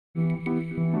Topaz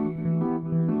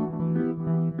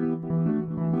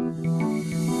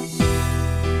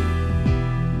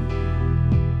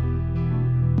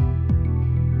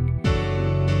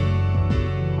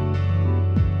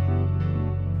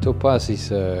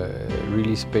is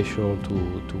really special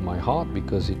to my heart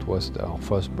because it was our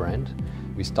first brand.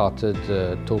 We started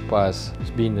Topaz, it's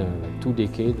been 2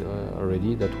 decades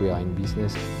already that we are in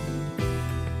business.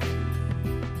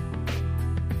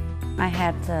 I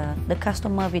had the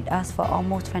customer with us for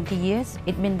almost 20 years.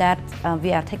 It means that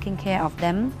we are taking care of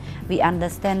them. We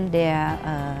understand their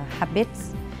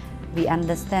habits. We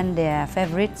understand their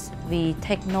favorites. We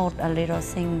take note of little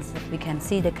things. We can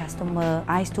see the customer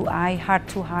eyes to eye, heart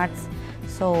to heart.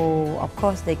 So of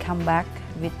course they come back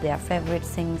with their favorite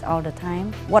things all the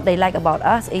time. What they like about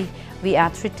us is we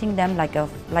are treating them like a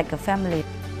family.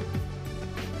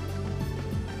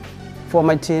 For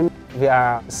my team, we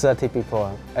are 30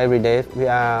 people. Every day we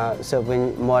are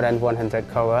serving more than 100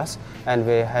 covers, and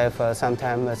we have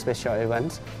sometimes special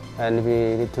events, and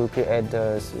we need to create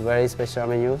very special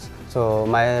menus. So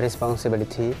my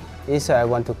responsibility is I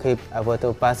want to keep our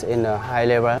Topaz in a high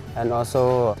level, and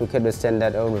also to keep the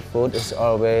standard of the food is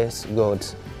always good.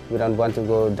 We don't want to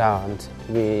go down.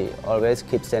 We always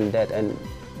keep standard and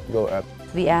go up.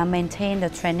 We are maintain the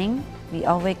training. We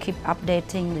always keep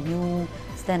updating the new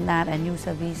standard and new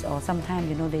service, or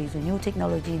sometimes there is a new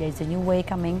technology, there is a new way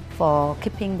coming for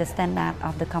keeping the standard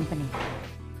of the company.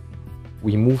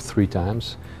 We moved 3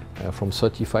 times, from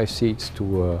 35 seats to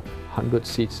 100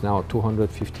 seats, now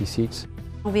 250 seats.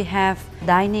 We have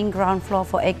dining ground floor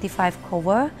for 85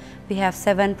 cover. We have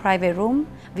 7 private rooms.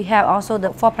 We have also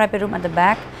the 4 private rooms at the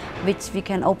back, which we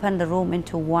can open the room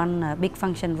into one big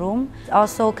function room.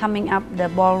 Also coming up the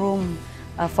ballroom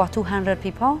for 200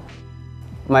 people.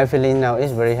 My feeling now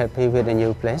is very happy with the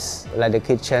new place. Like the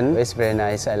kitchen is very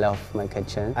nice. I love my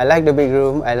kitchen. I like the big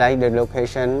room. I like the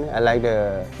location. I like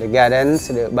the gardens,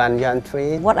 the banyan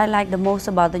tree. What I like the most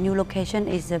about the new location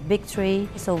is the big tree.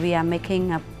 So we are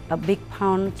making a big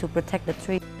pond to protect the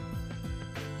tree.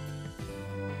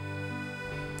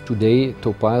 Today,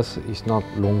 Topaz is not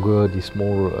longer the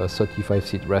small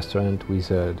 35-seat restaurant with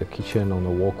the kitchen on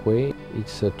a walkway.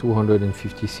 It's a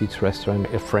 250-seat restaurant,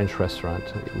 a French restaurant.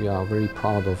 We are very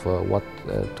proud of what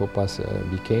Topaz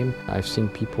became. I've seen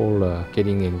people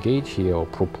getting engaged here or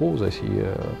propose. I see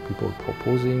people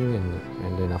proposing,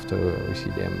 and then after we see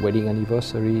them wedding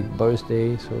anniversary,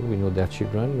 birthday, so we know their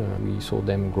children. We saw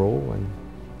them grow, and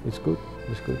it's good.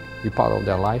 It's good. We're part of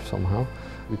their life somehow.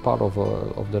 We're part of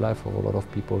the life of a lot of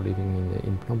people living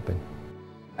in Phnom Penh.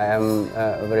 I am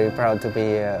very proud to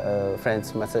be a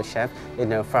French master chef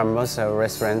in a famous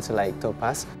restaurant like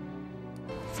Topaz.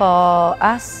 For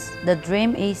us, the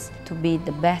dream is to be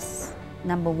the best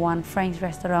 #1 French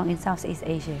restaurant in Southeast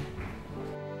Asia.